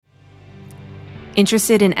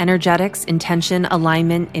Interested in energetics, intention,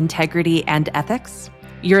 alignment, integrity, and ethics?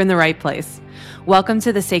 You're in the right place. Welcome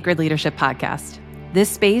to the Sacred Leadership Podcast. This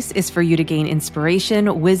space is for you to gain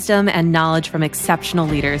inspiration, wisdom, and knowledge from exceptional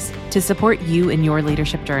leaders to support you in your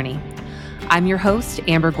leadership journey. I'm your host,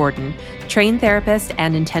 Amber Gordon, trained therapist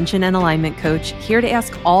and intention and alignment coach, here to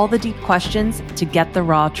ask all the deep questions to get the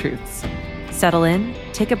raw truths. Settle in,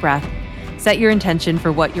 take a breath, set your intention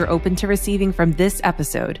for what you're open to receiving from this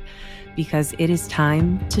episode, because it is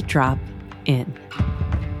time to drop in.